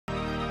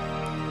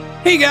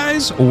Hey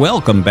guys,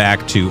 welcome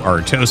back to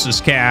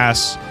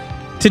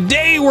ArtosisCasts.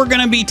 Today we're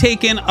going to be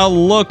taking a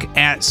look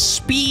at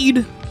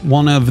Speed,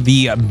 one of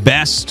the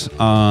best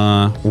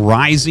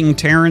rising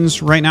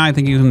Terrans right now. I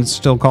think you can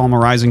still call him a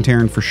rising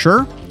Terran for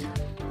sure.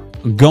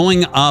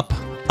 Going up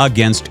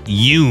against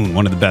Yoon,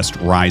 one of the best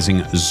rising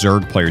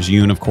Zerg players.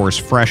 Yoon, of course,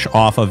 fresh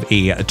off of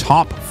a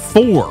top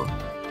 4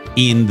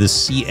 in the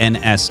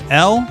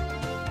CNSL.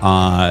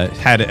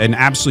 Had an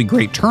absolutely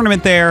great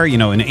tournament there, you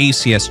know, an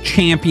ACS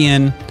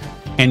champion.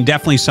 And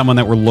definitely someone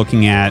that we're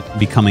looking at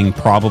becoming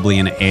probably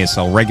an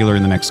ASL regular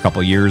in the next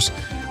couple of years.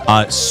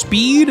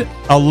 Speed,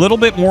 a little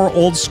bit more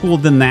old school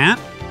than that,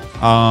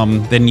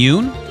 than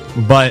Yoon.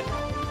 But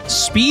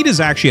Speed is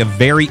actually a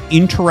very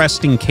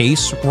interesting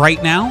case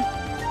right now.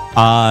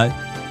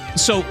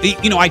 So,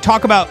 you know, I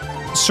talk about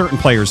certain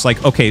players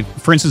like, okay,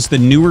 for instance, the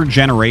newer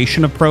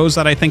generation of pros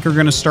that I think are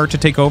going to start to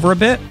take over a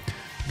bit.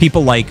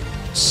 People like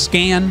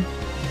Scan,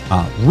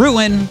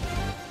 Ruin,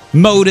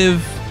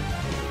 Motive,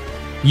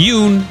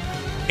 Yoon,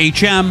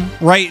 HM,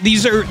 right?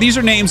 These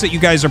are names that you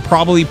guys are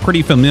probably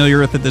pretty familiar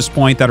with at this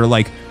point that are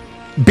like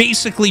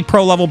basically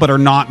pro level but are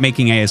not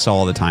making ASL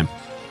all the time.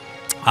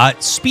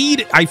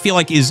 Speed, I feel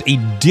like, is a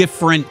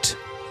different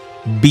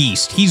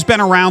beast. He's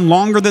been around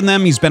longer than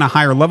them. He's been a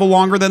higher level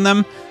longer than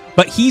them,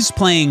 but he's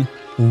playing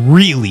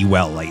really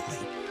well lately.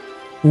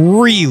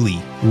 Really,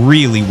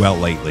 really well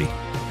lately.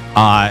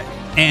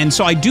 And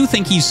so I do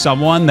think he's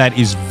someone that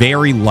is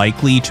very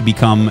likely to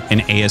become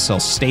an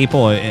ASL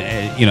staple,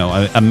 you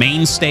know, a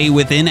mainstay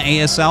within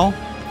ASL.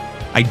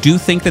 I do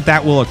think that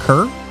that will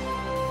occur,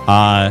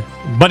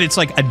 but it's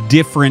like a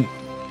different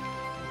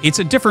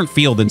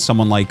field than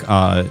someone like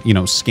you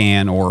know,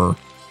 Scan or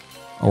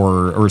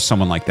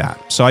someone like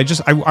that. So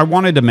I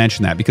wanted to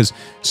mention that because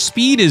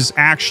Speed is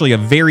actually a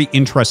very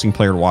interesting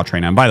player to watch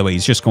right now. And by the way,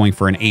 he's just going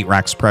for an 8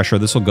 racks pressure.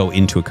 This will go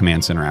into a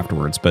command center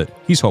afterwards, but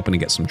he's hoping to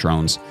get some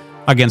drones.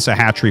 Against a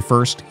hatchery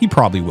first, he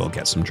probably will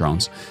get some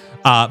drones.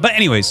 But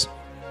anyways,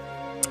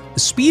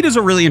 Speed is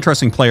a really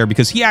interesting player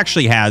because he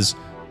actually has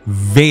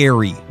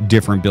very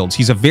different builds.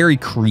 He's a very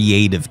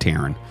creative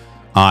Terran.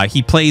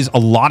 He plays a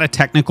lot of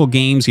technical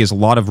games. He has a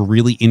lot of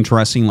really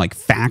interesting like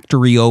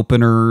factory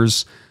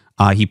openers.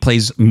 He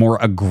plays more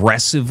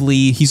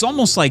aggressively. He's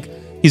almost like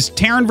his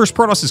Terran versus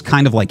Protoss is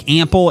kind of like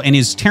Ample, and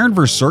his Terran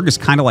versus Zerg is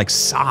kind of like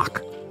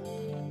Sock.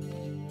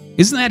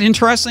 Isn't that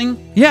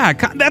interesting? Yeah,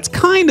 that's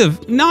kind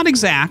of not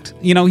exact.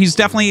 You know, he's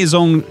definitely his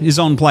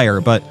own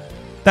player, but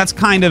that's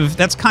kind of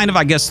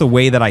I guess the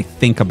way that I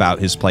think about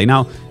his play.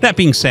 Now, that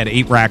being said,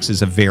 8 racks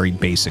is a very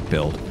basic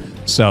build.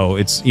 So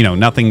it's, you know,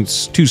 nothing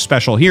too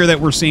special here that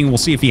we're seeing. We'll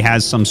see if he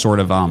has some sort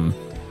of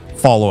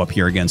follow-up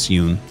here against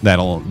Yoon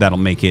that'll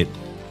make it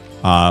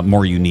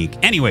more unique.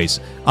 Anyways,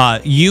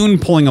 Yoon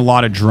pulling a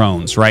lot of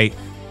drones, right?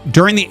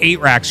 During the 8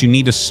 racks, you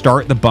need to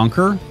start the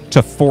bunker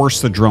to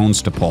force the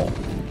drones to pull.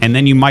 And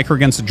then you micro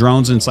against the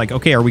drones, and it's like,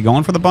 okay, are we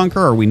going for the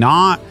bunker? Are we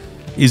not?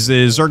 Is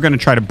Zerg going to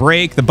try to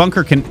break? The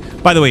bunker can...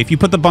 By the way, if you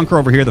put the bunker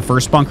over here, the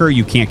first bunker,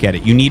 you can't get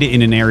it. You need it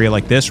in an area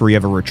like this where you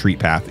have a retreat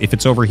path. If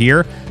it's over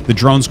here, the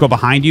drones go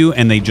behind you,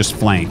 and they just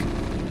flank.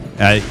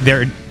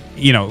 They're,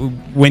 you know,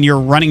 when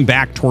you're running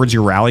back towards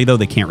your rally, though,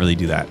 they can't really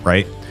do that,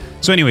 right?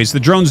 So anyways, the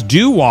drones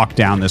do walk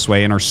down this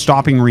way and are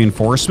stopping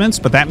reinforcements,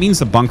 but that means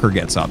the bunker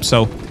gets up.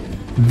 So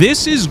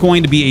this is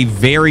going to be a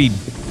very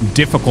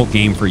difficult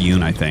game for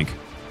Yoon, I think.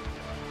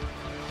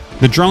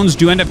 The drones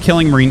do end up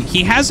killing Marine.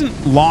 He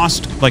hasn't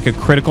lost like a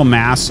critical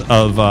mass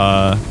of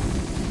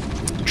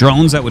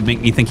drones that would make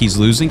me think he's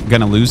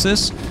gonna lose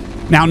this.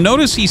 Now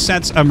notice he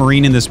sets a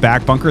Marine in this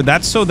back bunker.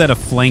 That's so that a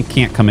flank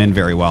can't come in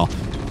very well.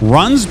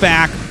 Runs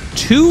back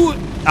 2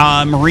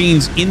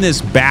 Marines in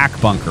this back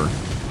bunker.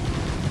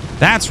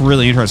 That's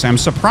really interesting. I'm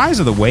surprised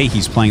at the way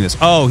he's playing this.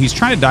 Oh, he's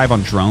trying to dive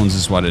on drones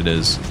is what it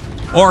is.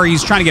 Or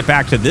he's trying to get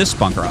back to this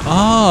bunker.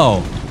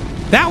 Oh,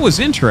 that was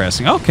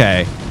interesting.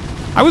 Okay.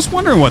 I was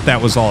wondering what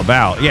that was all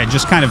about. Yeah,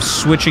 just kind of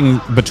switching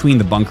between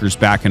the bunkers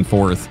back and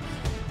forth.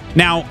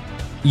 Now,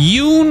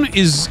 Yoon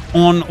is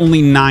on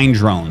only 9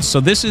 drones, so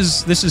this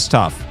is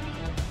tough.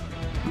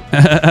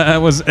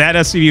 That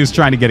SCV was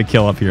trying to get a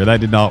kill up here.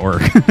 That did not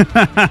work.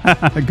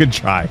 Good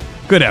try.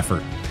 Good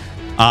effort.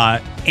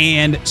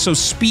 And so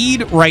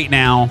Speed right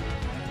now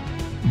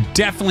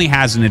definitely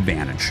has an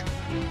advantage.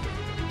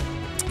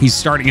 He's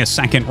starting a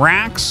 2nd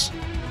racks.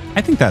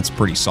 I think that's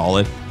pretty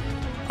solid.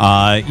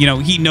 You know,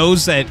 he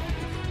knows that...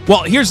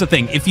 Well, here's the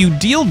thing. If you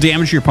deal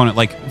damage to your opponent,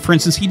 like, for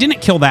instance, he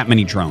didn't kill that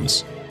many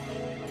drones,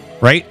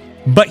 right?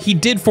 But he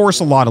did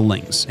force a lot of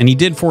lings, and he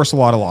did force a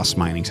lot of lost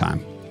mining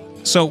time.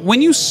 So when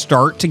you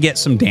start to get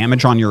some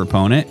damage on your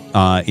opponent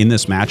in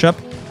this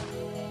matchup,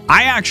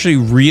 I actually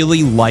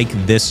really like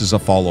this as a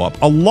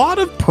follow-up. A lot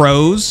of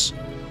pros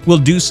will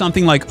do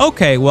something like,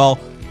 okay, well,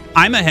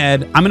 I'm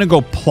ahead. I'm going to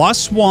go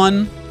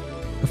 +1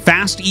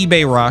 fast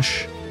eBay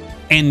rush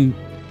and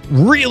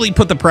really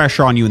put the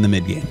pressure on you in the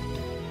mid-game.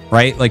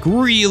 Right? Like,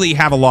 really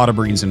have a lot of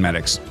Marines and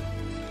medics.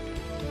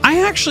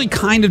 I actually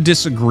kind of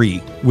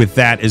disagree with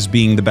that as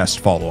being the best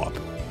follow-up.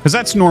 Because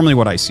that's normally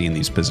what I see in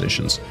these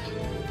positions.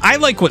 I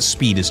like what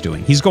Speed is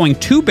doing. He's going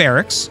 2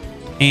 barracks,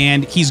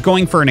 and he's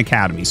going for an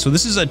academy. So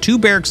this is a 2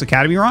 barracks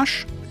academy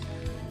rush,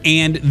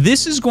 and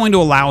this is going to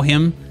allow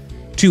him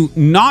to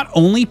not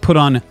only put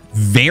on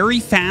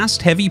very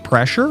fast, heavy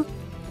pressure,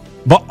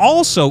 but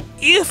also,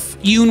 if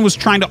Yoon was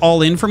trying to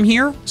all in from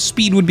here,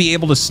 Speed would be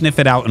able to sniff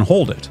it out and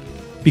hold it.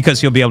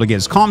 Because he'll be able to get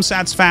his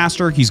comm-sats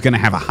faster, he's going to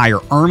have a higher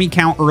army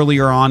count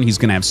earlier on, he's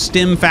going to have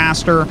stim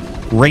faster,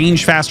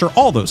 range faster,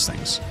 all those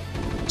things.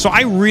 So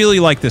I really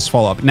like this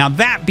follow-up. Now,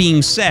 that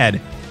being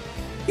said,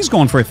 he's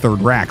going for a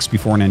 3rd racks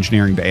before an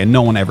engineering bay, and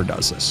no one ever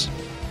does this.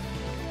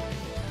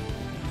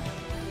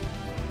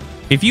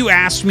 If you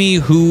asked me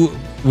who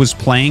was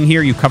playing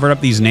here, you covered up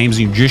these names,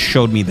 and you just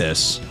showed me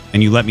this,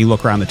 and you let me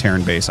look around the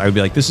Terran base, I would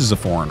be like, this is a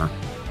foreigner.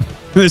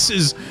 This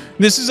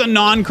is a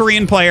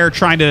non-Korean player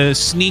trying to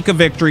sneak a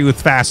victory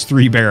with fast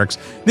 3 barracks.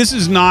 This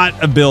is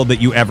not a build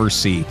that you ever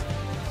see,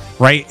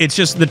 right? It's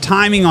just the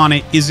timing on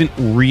it isn't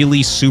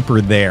really super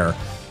there.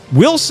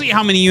 We'll see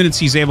how many units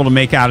he's able to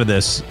make out of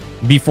this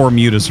before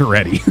mutas are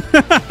ready.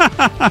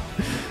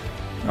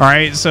 All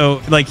right,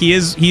 so like he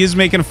is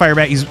making a fire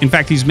bat. In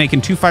fact, he's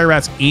making 2 fire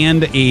bats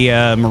and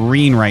a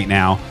marine right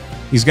now.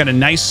 He's got a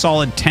nice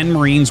solid 10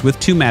 marines with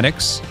 2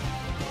 medics.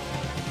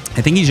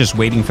 I think he's just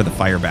waiting for the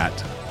fire bat.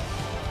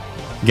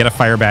 Get a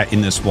fire bat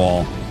in this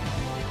wall.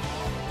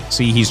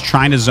 See, he's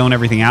trying to zone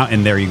everything out,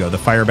 and there you go. The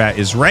fire bat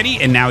is ready,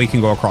 and now he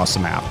can go across the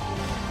map.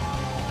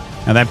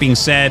 Now, that being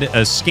said,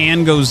 a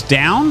scan goes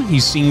down.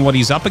 He's seeing what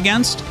he's up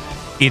against.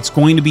 It's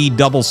going to be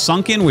double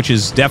sunken, which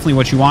is definitely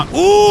what you want.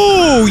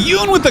 Ooh,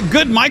 Yoon with a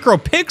good micro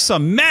picks a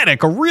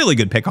medic. A really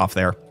good pick off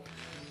there.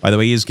 By the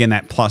way, he's getting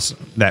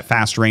that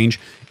fast range.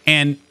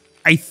 And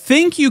I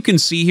think you can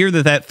see here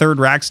that 3rd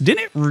racks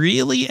didn't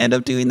really end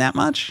up doing that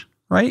much.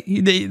 Right?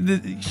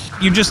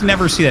 You just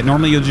never see that.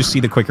 Normally, you'll just see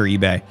the quicker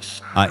eBay.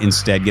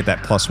 Instead, get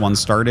that +1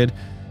 started.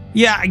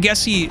 Yeah, I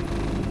guess he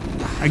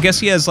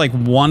has like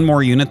 1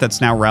 more unit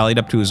that's now rallied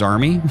up to his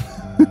army.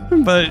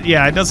 But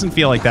yeah, it doesn't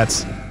feel like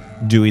that's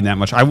doing that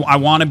much. I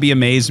want to be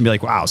amazed and be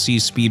like, wow, see,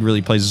 Speed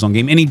really plays his own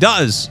game, and he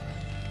does.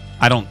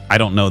 I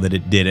don't know that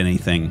it did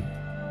anything.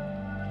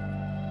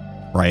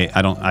 Right?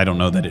 I don't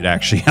know that it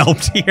actually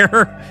helped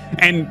here.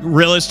 And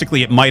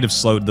realistically, it might have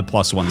slowed the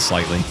 +1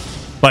 slightly.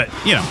 But,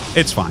 you know,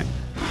 it's fine.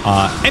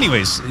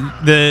 Anyways,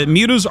 the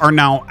mutas are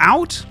now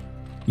out.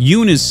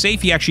 Yoon is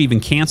safe. He actually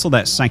even canceled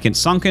that 2nd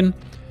sunken.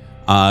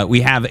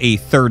 We have a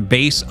 3rd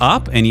base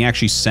up, and he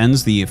actually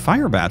sends the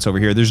fire bats over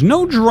here. There's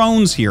no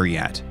drones here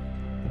yet.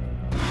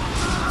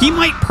 He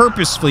might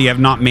purposefully have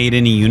not made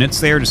any units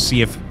there to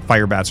see if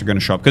fire bats are going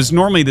to show up, because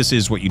normally this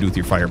is what you do with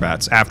your fire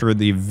bats. After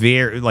the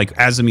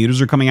as the mutas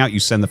are coming out, you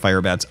send the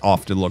fire bats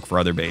off to look for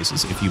other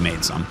bases if you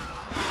made some.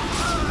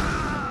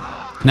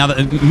 Now,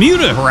 the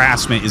muta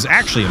harassment is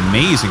actually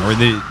amazing,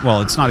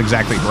 well, it's not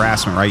exactly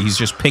harassment, right? He's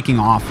just picking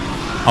off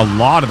a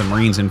lot of the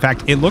Marines. In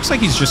fact, it looks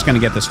like he's just going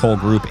to get this whole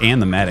group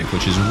and the medic,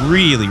 which is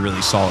really,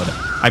 really solid.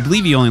 I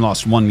believe he only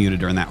lost 1 muta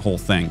during that whole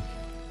thing.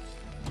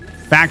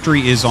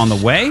 Factory is on the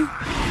way.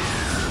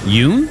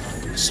 Yoon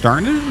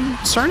starting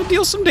to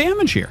deal some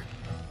damage here.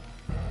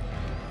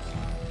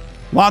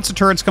 Lots of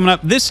turrets coming up.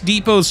 This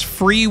depot's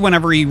free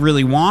whenever he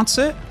really wants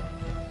it.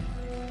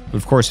 But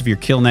of course, if you're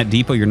killing that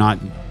depot, you're not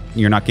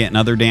getting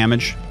other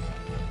damage.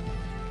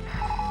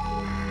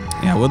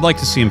 Yeah, I would like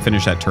to see him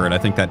finish that turret. I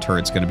think that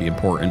turret's going to be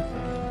important.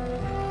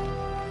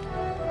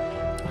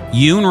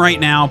 Yoon right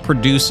now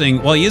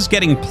producing... Well, he is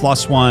getting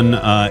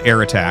 +1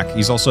 air attack.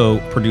 He's also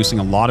producing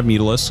a lot of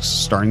mutalisks,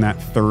 starting that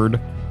 3rd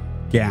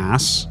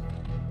gas.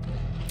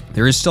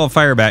 There is still a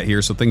fire bat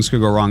here, so things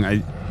could go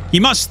wrong. He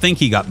must think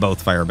he got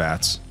both fire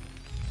bats.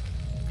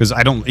 Because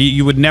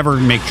you would never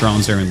make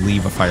drones there and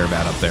leave a fire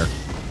bat up there.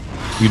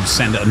 You'd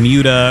send a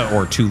muta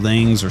or 2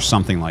 lings or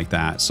something like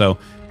that. So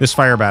this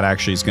fire bat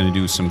actually is going to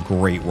do some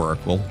great work.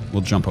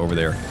 We'll jump over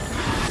there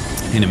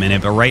in a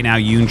minute. But right now,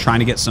 Yoon trying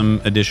to get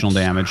some additional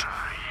damage.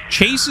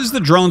 Chases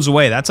the drones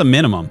away. That's a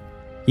minimum.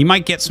 He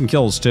might get some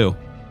kills too.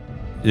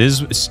 It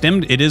is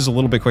stemmed. It is a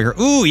little bit quicker.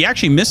 Ooh, he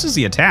actually misses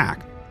the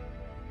attack.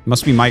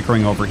 Must be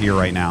microing over here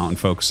right now and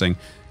focusing.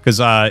 Because,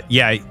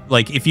 yeah,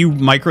 like if you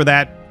micro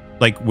that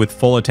like with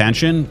full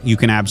attention, you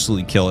can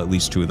absolutely kill at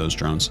least 2 of those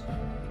drones.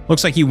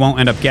 Looks like he won't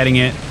end up getting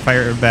it.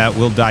 Fire bat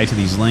will die to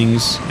these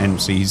lings.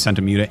 And see, he sent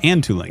a muta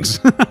and 2 lings.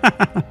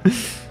 But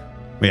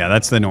yeah,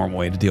 that's the normal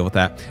way to deal with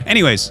that.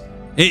 Anyways,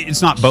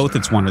 it's not both.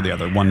 It's one or the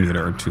other. 1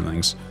 muta or 2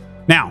 lings.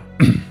 Now,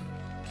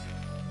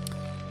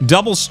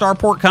 double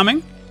starport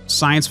coming.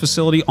 Science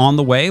facility on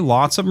the way.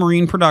 Lots of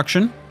marine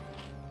production.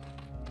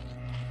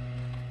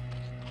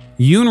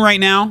 Yoon right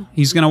now,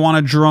 he's going to want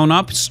to drone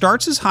up.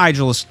 Starts his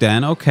Hydralisk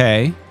Den.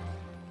 Okay.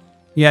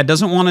 Yeah,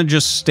 doesn't want to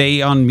just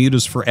stay on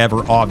mutas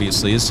forever,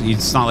 obviously.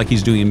 It's not like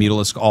he's doing a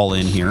mutalisk all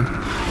in here.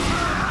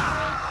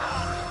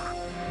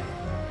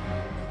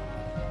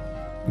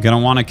 Going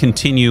to want to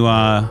continue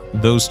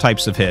those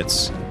types of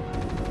hits.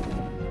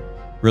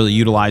 Really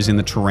utilizing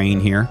the terrain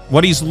here.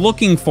 What he's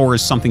looking for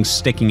is something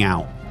sticking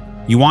out.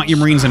 You want your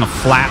Marines in a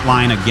flat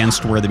line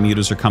against where the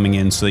mutas are coming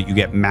in so that you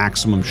get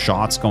maximum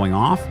shots going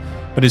off.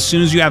 But as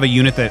soon as you have a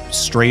unit that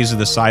strays to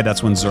the side,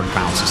 that's when Zerg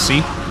bounces.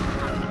 See?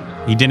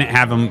 He didn't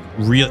have them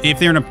real. If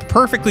they're in a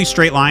perfectly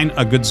straight line,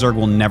 a good Zerg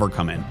will never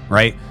come in,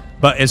 right?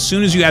 But as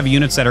soon as you have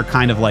units that are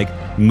kind of like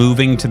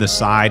moving to the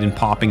side and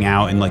popping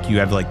out, and like you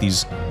have like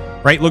these,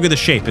 right? Look at the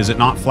shape. Is it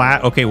not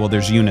flat? Okay, well,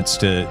 there's units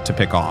to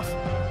pick off.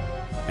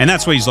 And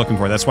that's what he's looking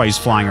for. That's why he's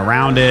flying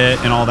around it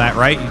and all that,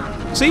 right?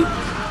 See?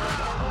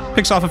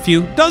 Picks off a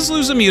few. Does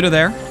lose a Muta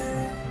there.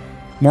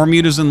 More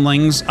Mutas and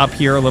Lings up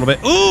here a little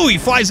bit. Ooh, he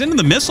flies into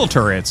the missile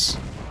turrets.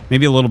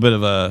 Maybe a little bit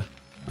of a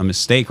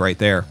mistake right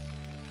there.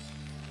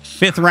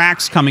 5th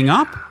Rack's coming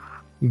up.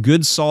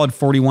 Good solid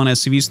 41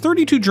 SCVs.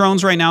 32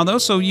 drones right now, though,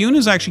 so Yoon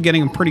is actually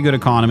getting a pretty good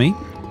economy.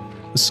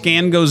 The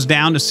scan goes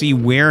down to see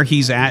where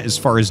he's at as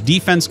far as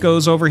defense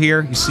goes over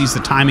here. He sees the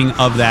timing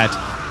of that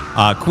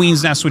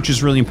Queen's Nest, which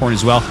is really important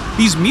as well.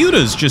 These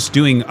Mutas just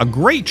doing a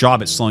great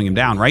job at slowing him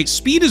down, right?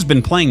 Speed has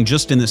been playing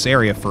just in this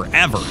area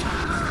forever.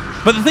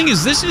 But the thing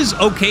is, this is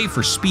okay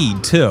for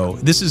Speed, too.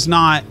 This is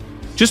not...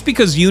 Just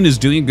because Yoon is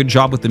doing a good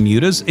job with the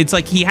Mutas, it's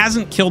like he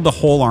hasn't killed the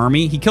whole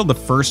army. He killed the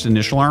first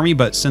initial army,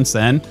 but since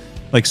then,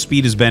 like,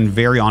 Speed has been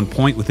very on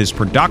point with his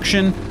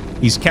production.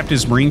 He's kept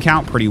his Marine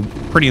count pretty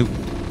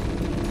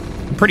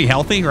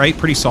healthy, right?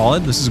 Pretty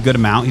solid. This is a good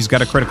amount. He's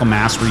got a critical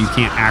mass where you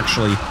can't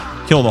actually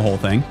kill the whole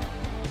thing.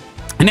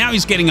 And now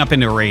he's getting up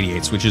into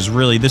Irradiates, which is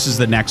really, this is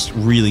the next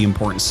really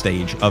important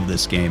stage of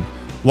this game.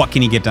 What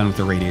can he get done with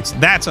the Irradiates?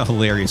 That's a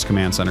hilarious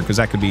command center, because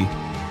that could be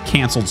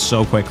canceled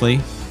so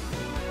quickly.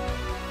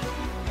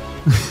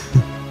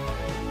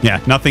 Yeah,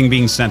 nothing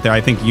being sent there.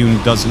 I think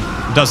Yoon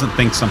doesn't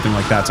think something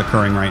like that's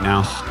occurring right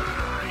now.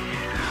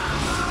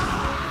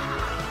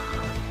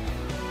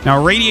 Now,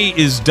 Irradiate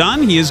is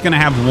done. He is going to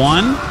have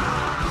one.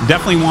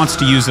 Definitely wants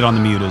to use it on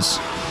the Mutas.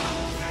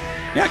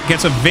 Yeah,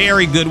 gets a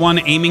very good one,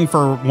 aiming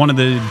for one of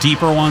the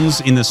deeper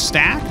ones in the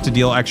stack to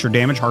deal extra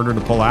damage, harder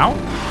to pull out.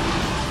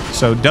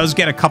 So does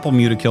get a couple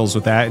Muta kills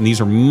with that, and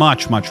these are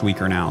much, much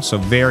weaker now. So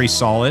very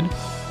solid.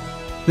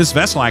 This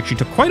vessel actually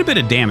took quite a bit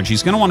of damage.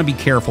 He's going to want to be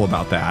careful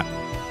about that.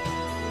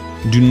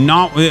 Do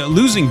not...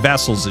 Losing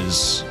vessels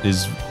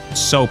is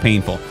so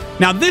painful.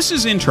 Now, this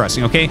is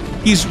interesting, okay?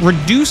 He's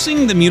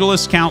reducing the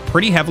Mutalisk count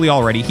pretty heavily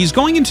already. He's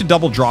going into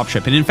double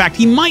dropship, and in fact,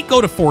 he might go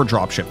to 4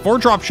 dropship. 4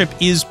 dropship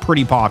is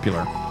pretty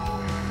popular.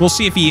 We'll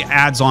see if he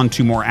adds on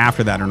 2 more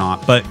after that or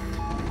not, but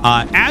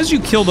as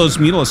you kill those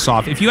Mutalisks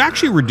off, if you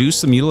actually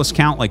reduce the Mutalisk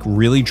count, like,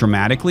 really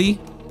dramatically,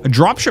 a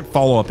dropship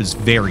follow-up is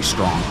very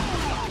strong.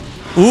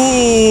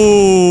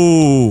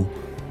 Ooh!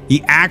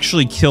 He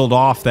actually killed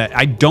off that.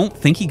 I don't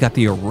think he got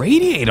the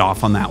Irradiate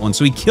off on that one.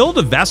 So he killed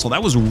a vessel.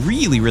 That was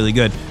really, really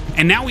good.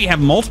 And now we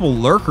have multiple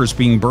lurkers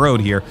being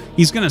burrowed here.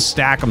 He's going to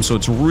stack them, so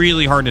it's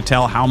really hard to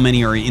tell how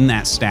many are in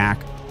that stack.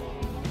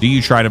 Do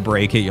you try to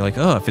break it? You're like,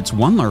 oh, if it's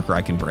 1 lurker,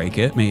 I can break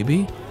it,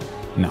 maybe.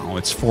 No,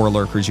 it's 4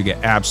 lurkers. You get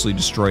absolutely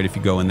destroyed if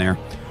you go in there.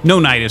 No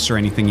Nidus or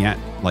anything yet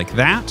like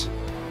that.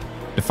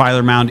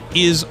 Defiler Mound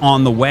is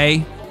on the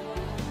way.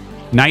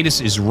 Nidus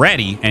is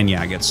ready, and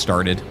yeah, gets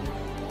started.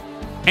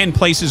 And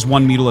places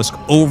 1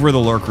 Mutalisk over the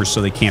lurkers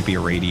so they can't be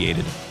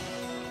irradiated.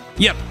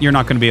 Yep, you're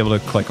not going to be able to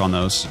click on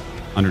those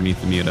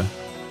underneath the Muta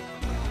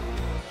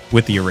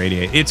with the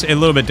irradiate. It's a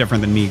little bit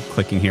different than me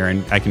clicking here,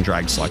 and I can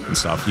drag select and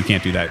stuff. You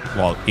can't do that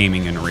while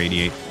aiming and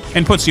irradiate.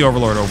 And puts the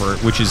Overlord over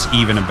it, which is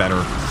even a better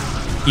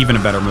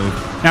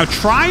move. Now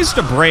tries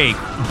to break,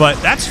 but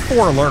that's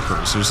 4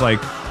 lurkers. There's like,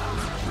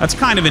 that's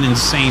kind of an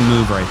insane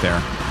move right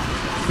there.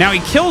 Now he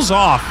kills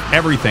off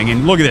everything,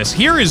 and look at this.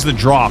 Here is the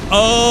drop.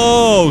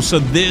 Oh, so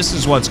this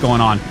is what's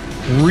going on.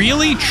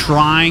 Really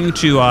trying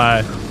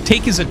to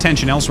take his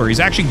attention elsewhere. He's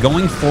actually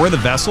going for the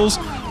vessels.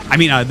 I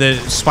mean, the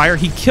Spire.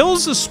 He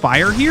kills the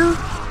Spire here,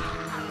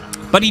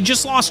 but he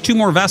just lost 2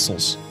 more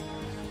vessels.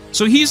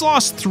 So he's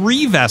lost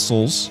 3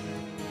 vessels.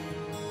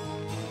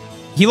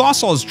 He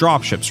lost all his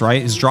dropships,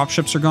 right? His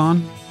dropships are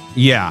gone?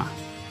 Yeah.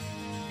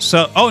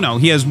 So, oh no,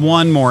 he has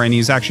 1 more, and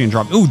he's actually in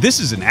drop. Ooh,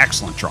 this is an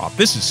excellent drop.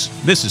 This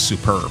is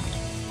superb.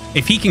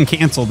 If he can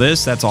cancel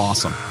this, that's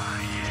awesome.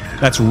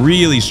 That's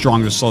really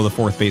strong to slow the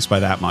 4th base by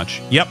that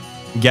much. Yep,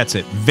 gets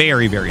it.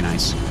 Very, very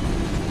nice.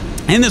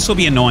 And this will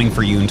be annoying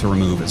for Yoon to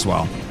remove as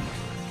well.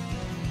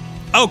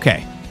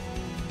 Okay.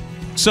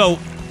 So,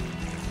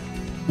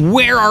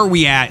 where are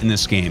we at in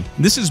this game?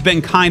 This has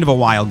been kind of a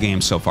wild game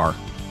so far.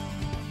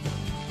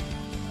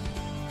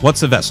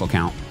 What's the vessel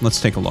count? Let's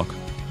take a look.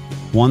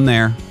 1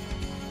 there.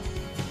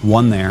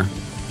 1 there.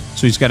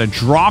 So he's got a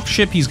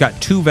dropship. He's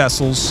got 2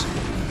 vessels.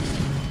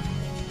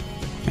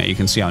 Yeah, you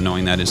can see how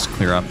annoying that is to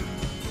clear up.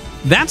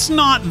 That's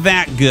not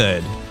that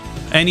good.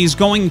 And he's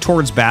going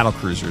towards battle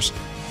cruisers.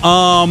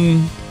 I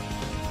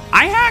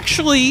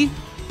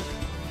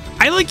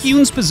like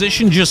Yoon's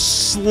position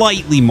just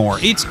slightly more.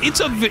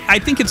 I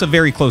think it's a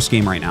very close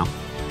game right now.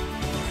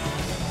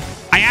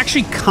 I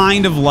actually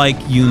kind of like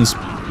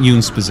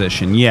Yoon's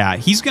position. Yeah,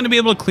 he's going to be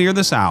able to clear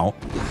this out,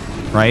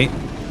 right?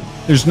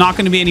 There's not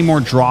going to be any more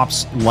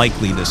drops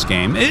likely this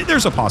game.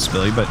 There's a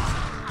possibility, but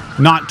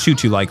not too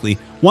likely.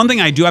 One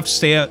thing I do have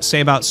to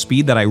say about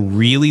Speed that I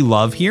really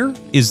love here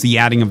is the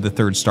adding of the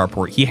 3rd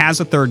starport. He has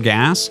a 3rd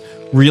gas.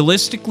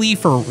 Realistically,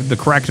 for the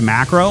correct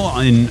macro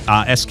in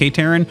SK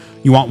Terran,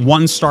 you want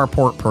 1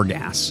 starport per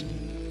gas.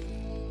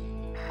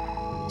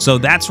 So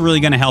that's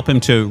really going to help him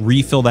to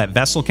refill that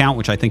vessel count,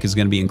 which I think is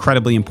going to be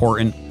incredibly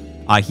important.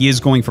 He is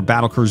going for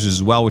battle cruisers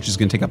as well, which is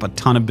going to take up a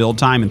ton of build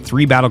time, and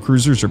 3 battle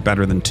cruisers are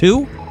better than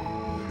 2.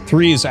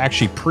 3 is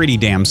actually pretty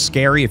damn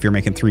scary if you're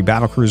making 3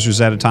 battle cruisers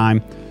at a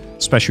time,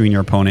 especially when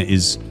your opponent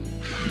is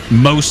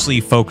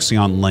mostly focusing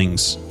on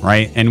Lings,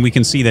 right? And we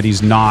can see that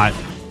he's not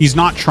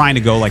trying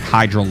to go like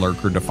Hydra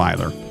Lurker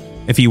Defiler.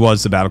 If he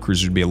was, the battle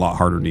cruiser would be a lot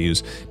harder to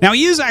use. Now,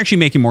 he is actually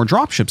making more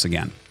dropships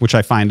again, which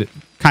I find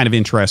kind of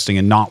interesting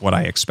and not what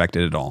I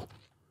expected at all.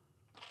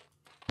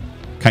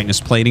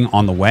 Chitinous plating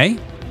on the way.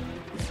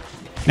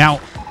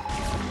 Now,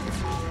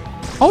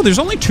 oh, there's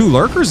only 2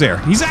 lurkers there.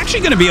 He's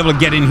actually going to be able to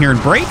get in here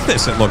and break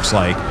this, it looks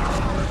like.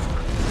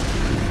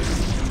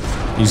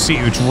 You see,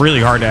 it's really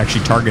hard to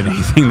actually target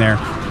anything there.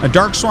 A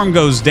Dark Swarm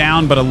goes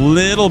down, but a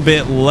little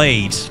bit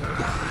late.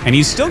 And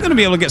he's still going to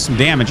be able to get some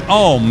damage.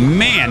 Oh,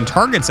 man,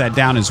 targets that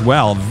down as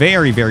well.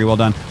 Very, very well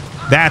done.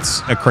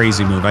 That's a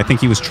crazy move. I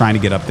think he was trying to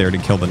get up there to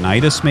kill the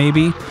Nidus,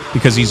 maybe,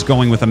 because he's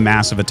going with a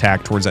massive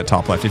attack towards that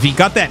top left. If he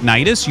got that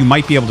Nidus, you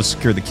might be able to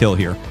secure the kill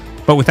here.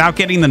 But without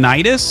getting the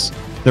Nidus,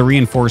 the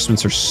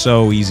reinforcements are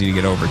so easy to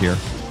get over here.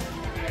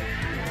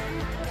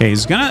 Okay,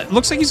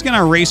 looks like he's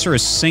gonna eraser a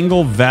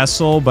single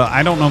vessel, but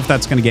I don't know if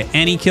that's gonna get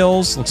any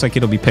kills. Looks like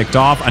it'll be picked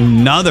off.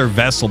 Another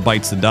vessel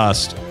bites the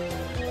dust.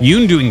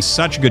 Yoon doing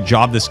such a good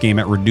job this game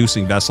at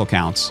reducing vessel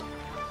counts.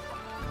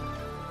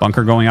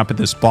 Bunker going up at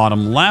this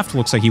bottom left.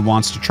 Looks like he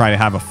wants to try to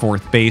have a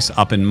 4th base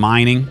up in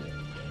mining.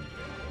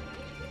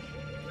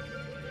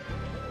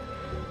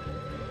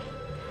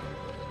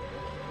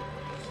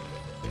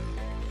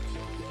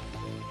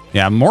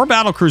 Yeah, more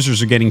battle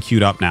cruisers are getting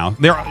queued up now.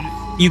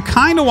 You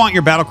kind of want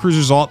your battle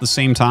cruisers all at the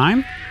same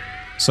time.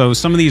 So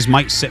some of these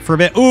might sit for a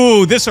bit.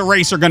 Ooh, this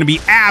eraser going to be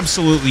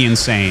absolutely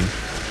insane.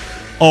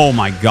 Oh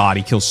my god,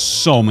 he kills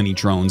so many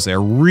drones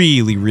there.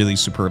 Really, really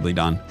superbly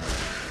done.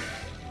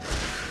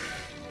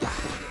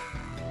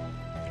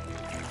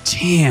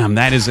 Damn,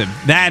 that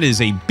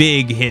is a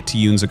big hit to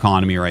Yoon's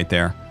economy right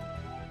there.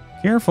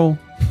 Careful.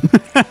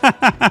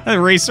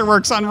 Eraser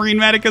works on Marine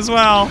Medic as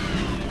well.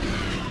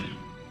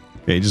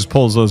 Okay, just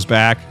pulls those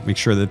back. Make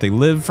sure that they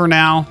live for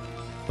now.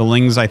 The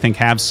Lings, I think,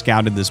 have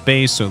scouted this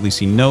base, so at least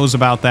he knows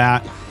about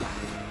that.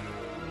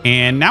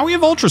 And now we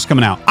have Ultras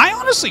coming out. I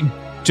honestly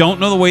don't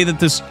know the way that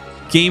this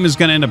game is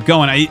going to end up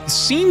going. It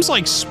seems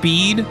like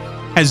Speed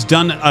has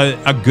done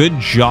a good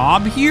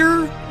job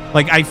here.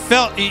 Like, I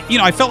felt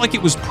like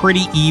it was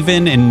pretty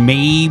even, and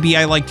maybe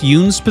I liked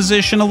Yoon's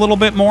position a little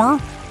bit more.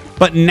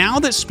 But now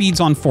that Speed's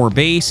on 4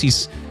 base,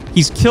 he's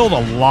killed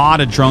a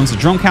lot of drones. The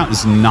drone count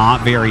is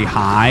not very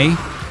high.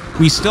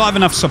 We still have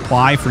enough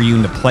supply for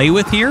Yoon to play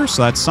with here,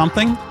 so that's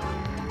something.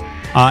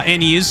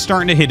 And he is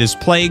starting to hit his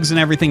plagues and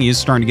everything. He is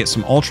starting to get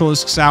some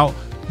Ultralisks out.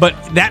 But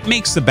that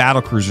makes the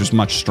battle cruisers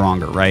much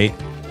stronger, right?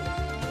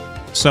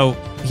 So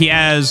he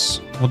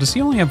has... Well, does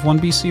he only have 1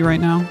 BC right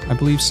now? I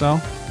believe so.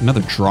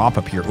 Another drop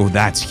up here. Oh,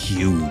 that's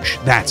huge.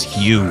 That's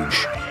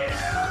huge.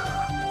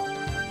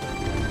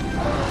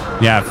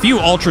 Yeah, a few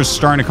Ultras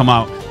starting to come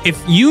out. If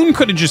Yoon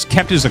could have just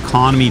kept his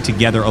economy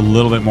together a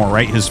little bit more,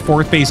 right? His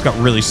 4th base got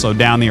really slowed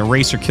down. The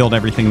eraser killed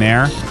everything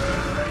there.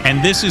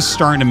 And this is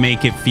starting to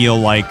make it feel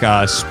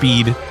like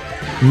Speed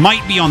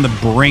might be on the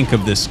brink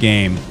of this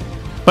game.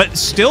 But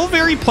still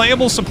very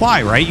playable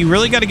supply, right? You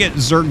really got to get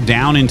Zerg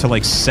down into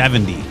like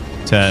 70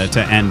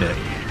 to end it.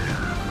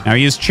 Now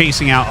he is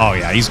chasing out... Oh,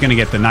 yeah, he's going to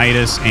get the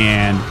Nidus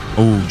and...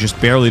 Oh, just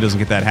barely doesn't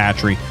get that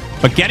hatchery.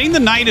 But getting the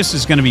Nidus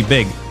is going to be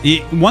big.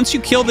 Once you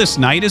kill this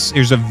Nidus,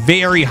 there's a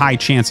very high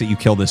chance that you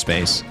kill this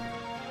base.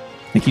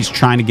 I think he's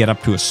trying to get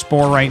up to a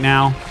Spore right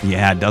now.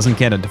 Yeah, doesn't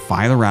get a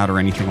Defiler route or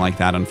anything like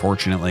that,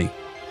 unfortunately.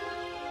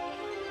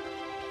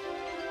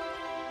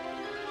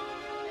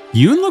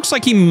 Yoon looks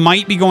like he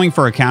might be going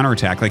for a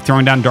counterattack, like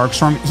throwing down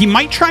Darkstorm. He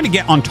might try to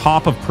get on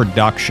top of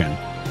production.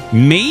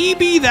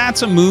 Maybe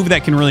that's a move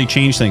that can really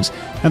change things.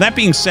 Now, that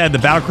being said, the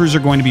Battlecruiser are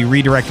going to be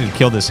redirected to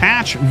kill this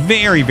hatch.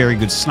 Very, very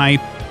good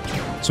snipe.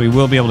 So he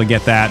will be able to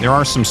get that. There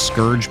are some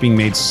Scourge being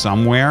made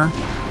somewhere,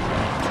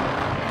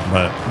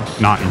 but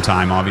not in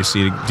time,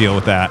 obviously, to deal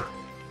with that.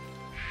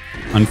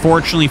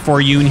 Unfortunately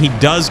for Yoon, he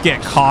does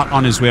get caught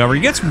on his way over.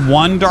 He gets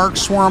 1 Dark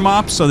Swarm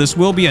up, so this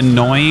will be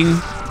annoying.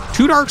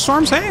 2 Dark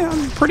Swarms, hey,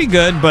 pretty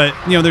good, but,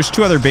 you know, there's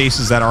 2 other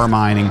bases that are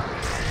mining.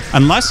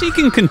 Unless he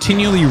can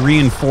continually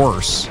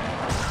reinforce.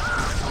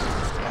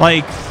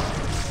 Like...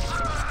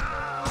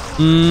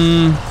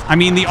 I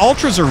mean, the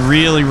Ultras are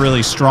really,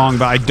 really strong,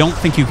 but I don't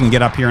think you can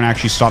get up here and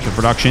actually stop the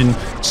production.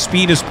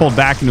 Speed is pulled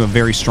back into a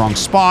very strong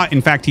spot.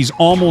 In fact, he's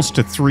almost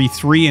to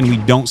 3-3, and we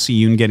don't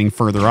see Yoon getting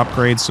further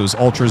upgrades, so his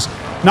Ultra's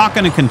not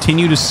going to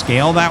continue to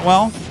scale that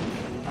well.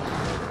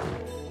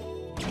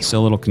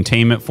 Still a little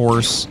containment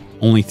force.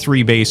 Only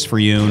 3 base for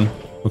Yoon.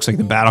 Looks like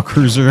the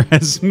Battlecruiser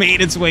has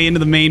made its way into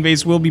the main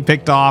base. Will be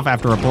picked off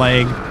after a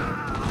plague.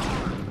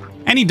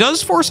 And he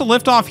does force a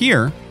liftoff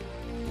here.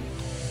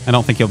 I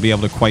don't think he'll be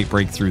able to quite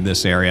break through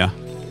this area.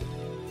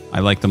 I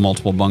like the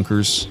multiple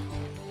bunkers.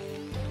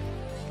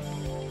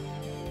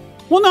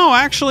 Well, no,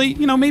 actually,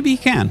 you know, maybe he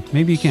can.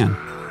 Maybe he can.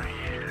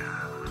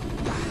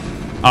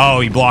 Oh,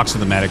 he blocks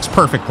with the medics.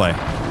 Perfect play.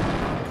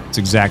 It's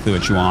exactly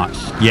what you want.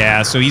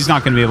 Yeah, so he's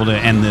not going to be able to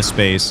end this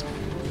space.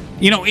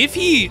 You know, if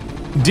he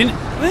didn't...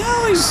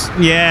 Well, he's...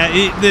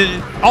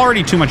 Yeah,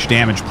 already too much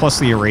damage, plus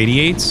the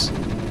irradiates.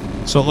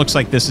 So it looks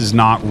like this is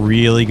not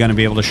really going to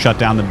be able to shut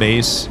down the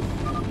base.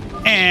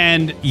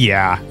 And,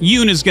 yeah,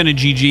 Yoon is going to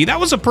GG. That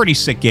was a pretty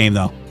sick game,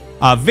 though.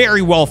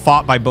 Very well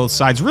fought by both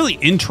sides. Really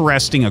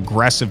interesting,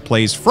 aggressive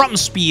plays from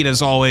Speed,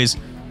 as always.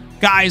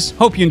 Guys,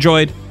 hope you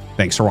enjoyed.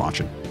 Thanks for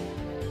watching.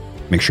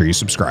 Make sure you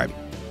subscribe.